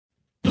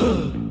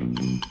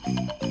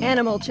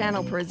Animal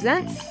Channel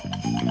presents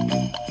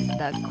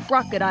the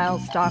Crocodile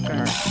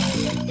Stalker.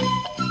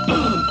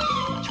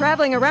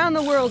 Traveling around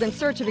the world in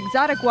search of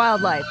exotic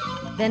wildlife,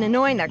 then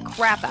annoying the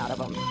crap out of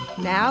them.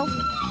 Now,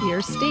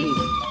 here's Steve.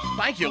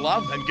 Thank you,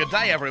 love, and good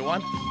day,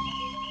 everyone.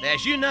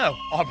 As you know,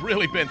 I've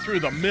really been through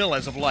the mill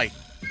as of late,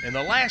 and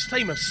the last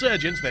team of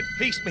surgeons that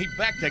pieced me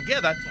back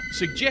together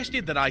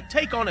suggested that I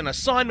take on an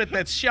assignment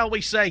that's, shall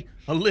we say,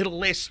 a little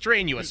less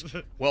strenuous.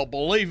 Well,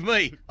 believe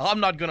me, I'm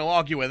not going to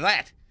argue with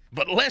that.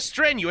 But less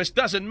strenuous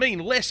doesn't mean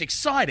less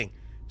exciting.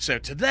 So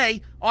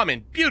today, I'm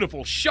in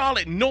beautiful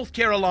Charlotte, North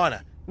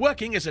Carolina,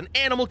 working as an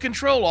animal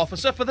control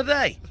officer for the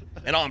day.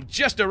 And I'm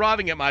just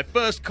arriving at my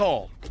first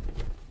call.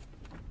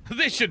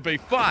 This should be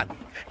fun.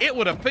 It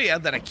would appear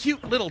that a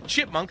cute little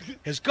chipmunk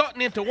has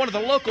gotten into one of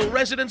the local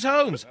residents'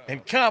 homes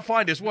and can't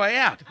find his way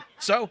out.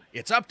 So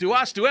it's up to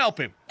us to help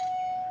him.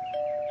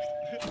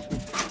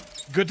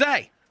 Good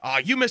day.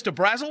 Are you Mr.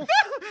 Brazel?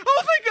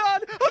 Oh, thank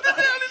God! Oh, down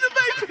in the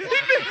basement!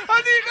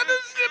 I got to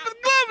slip his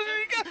gloves.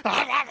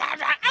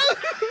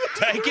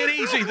 Take it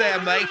easy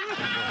there, mate. We'll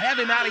have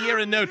him out of here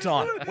in no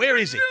time. Where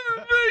is he? In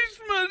the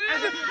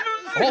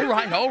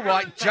basement. All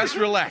right. Just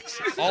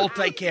relax. I'll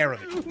take care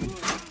of it.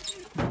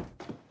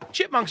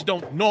 Chipmunks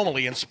don't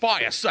normally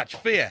inspire such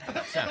fear.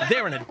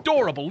 They're an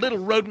adorable little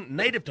rodent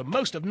native to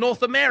most of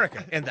North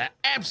America, and they're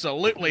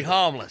absolutely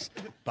harmless.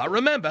 But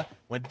remember,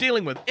 when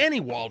dealing with any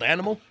wild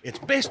animal, it's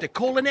best to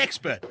call an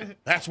expert.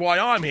 That's why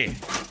I'm here.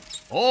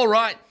 All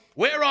right,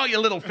 where are you,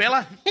 little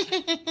fella?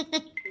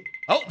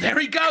 Oh, there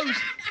he goes.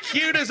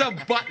 Cute as a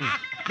button.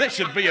 This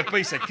should be a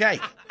piece of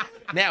cake.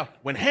 Now,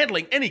 when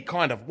handling any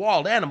kind of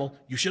wild animal,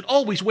 you should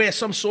always wear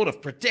some sort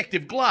of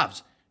protective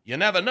gloves. You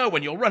never know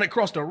when you'll run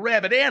across a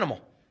rabid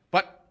animal.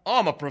 But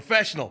I'm a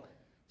professional,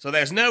 so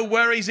there's no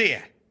worries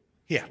here.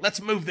 Here,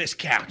 let's move this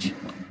couch.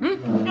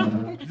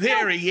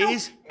 There he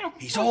is.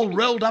 He's all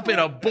rolled up in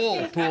a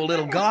ball, poor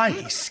little guy.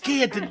 He's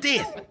scared to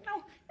death.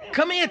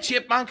 Come here,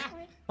 Chipmunk.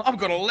 I'm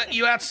going to let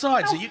you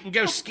outside so you can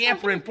go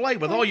scamper and play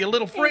with all your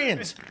little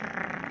friends.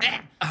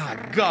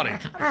 Got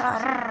it.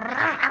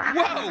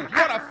 Whoa,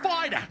 what a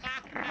fighter.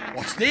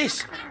 What's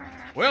this?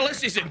 Well,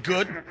 this isn't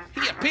good.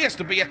 He appears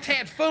to be a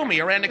tad foamy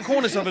around the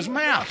corners of his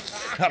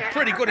mouth. A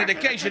pretty good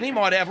indication he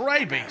might have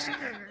rabies.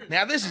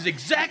 Now, this is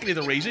exactly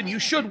the reason you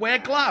should wear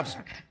gloves.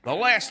 The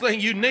last thing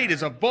you need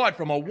is a bite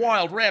from a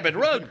wild rabid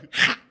rodent.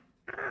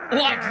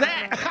 Like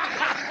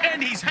that.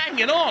 And he's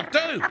hanging on,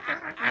 too.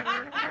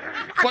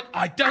 But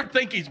I don't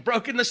think he's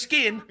broken the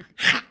skin.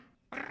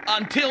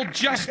 Until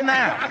just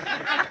now.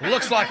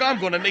 Looks like I'm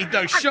going to need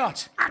those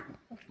shots.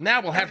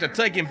 Now we'll have to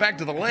take him back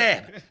to the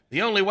lab.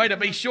 The only way to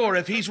be sure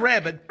if he's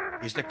rabid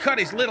is to cut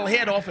his little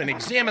head off and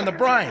examine the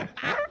brain.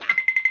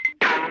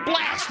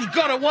 Blast! He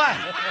got away!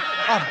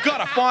 I've got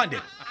to find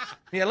him.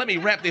 Here, let me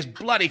wrap this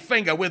bloody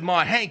finger with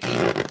my hanky.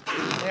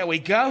 There we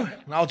go.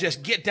 I'll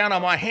just get down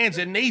on my hands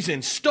and knees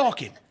and stalk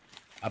him.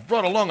 I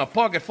brought along a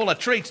pocket full of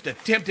treats to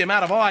tempt him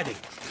out of hiding.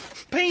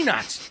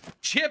 Peanuts!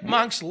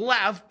 Chipmunks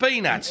love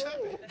peanuts.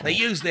 They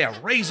use their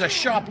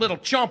razor-sharp little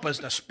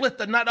chompers to split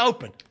the nut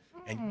open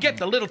and get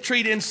the little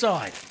treat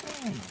inside.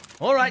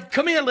 All right,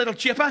 come here, little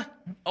chipper.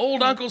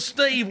 Old Uncle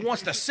Steve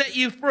wants to set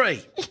you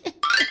free.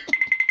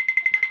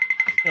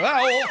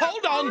 Oh,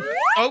 hold on.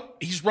 Oh,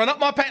 he's run up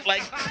my pant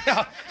leg.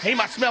 He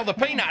must smell the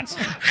peanuts.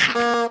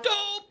 Oh,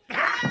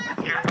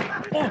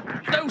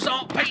 those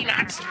aren't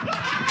peanuts.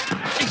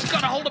 He's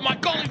got a hold of my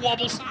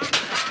gollywobbles.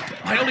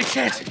 My only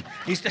chance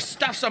is to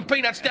stuff some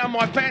peanuts down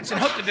my pants and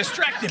hope to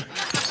distract him.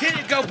 Here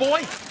you go,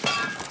 boy.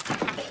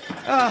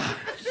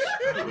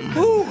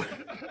 Whew.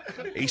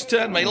 He's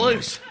turned me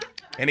loose,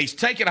 and he's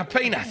taken a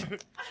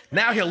peanut.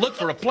 Now he'll look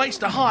for a place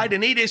to hide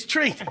and eat his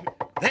treat.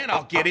 Then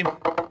I'll get him,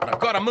 but I've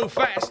got to move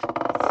fast.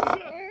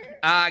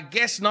 I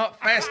guess not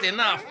fast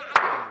enough.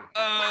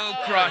 Oh,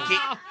 crikey.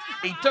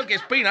 He took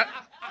his peanut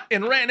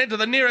and ran into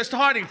the nearest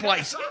hiding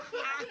place.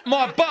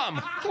 My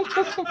bum.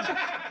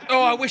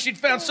 Oh, I wish he'd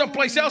found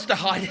someplace else to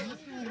hide.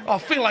 I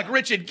feel like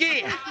Richard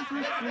Gere.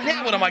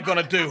 Now what am I going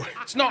to do?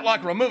 It's not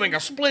like removing a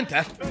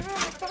splinter.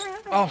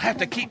 I'll have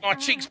to keep my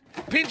cheeks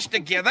pinched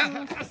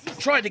together,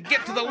 try to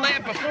get to the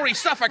lab before he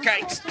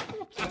suffocates.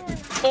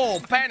 Paul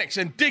panics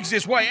and digs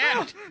his way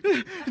out.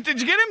 Did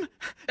you get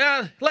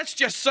him? Let's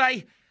just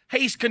say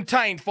he's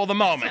contained for the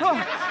moment.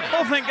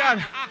 Oh, thank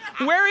God.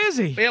 Where is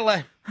he?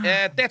 Well,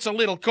 that's a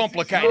little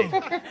complicated. Oh,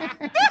 my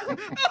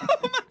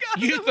God.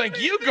 You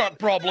think you got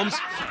problems?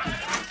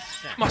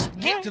 Must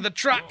get to the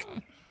truck.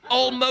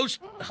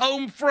 Almost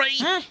home free.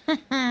 Uh-oh.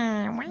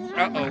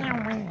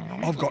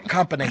 I've got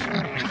company.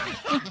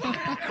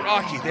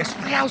 Crikey, there's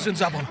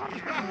thousands of them.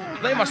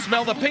 They must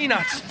smell the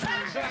peanuts.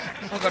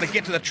 I've got to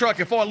get to the truck.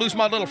 If I lose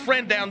my little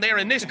friend down there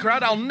in this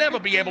crowd, I'll never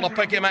be able to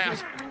pick him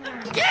out.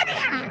 Get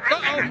him!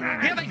 Uh-oh,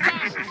 here they come.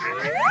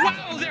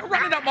 Whoa, they're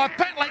running up my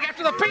pant leg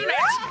after the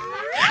peanuts.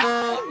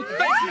 Oh,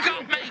 they've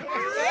got me.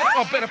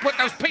 I better put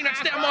those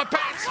peanuts down my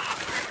pants.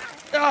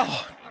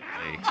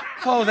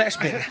 Oh, that's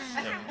better.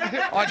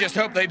 I just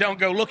hope they don't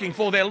go looking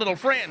for their little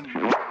friend.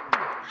 No,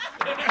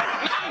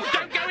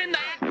 don't go in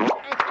there.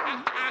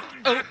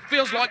 Oh,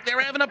 feels like they're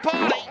having a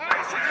party.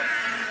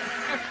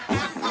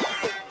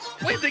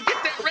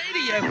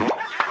 you.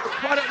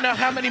 I don't know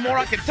how many more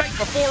I can take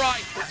before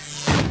I...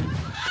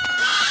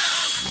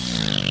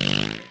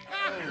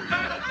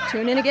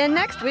 Tune in again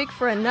next week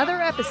for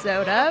another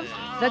episode of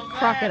The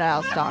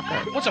Crocodile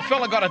Stalker. What's a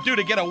fella got to do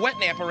to get a wet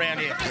nap around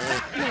here?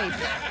 Maybe.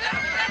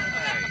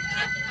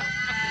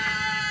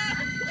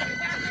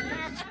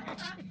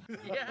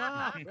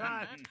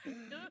 Yeah.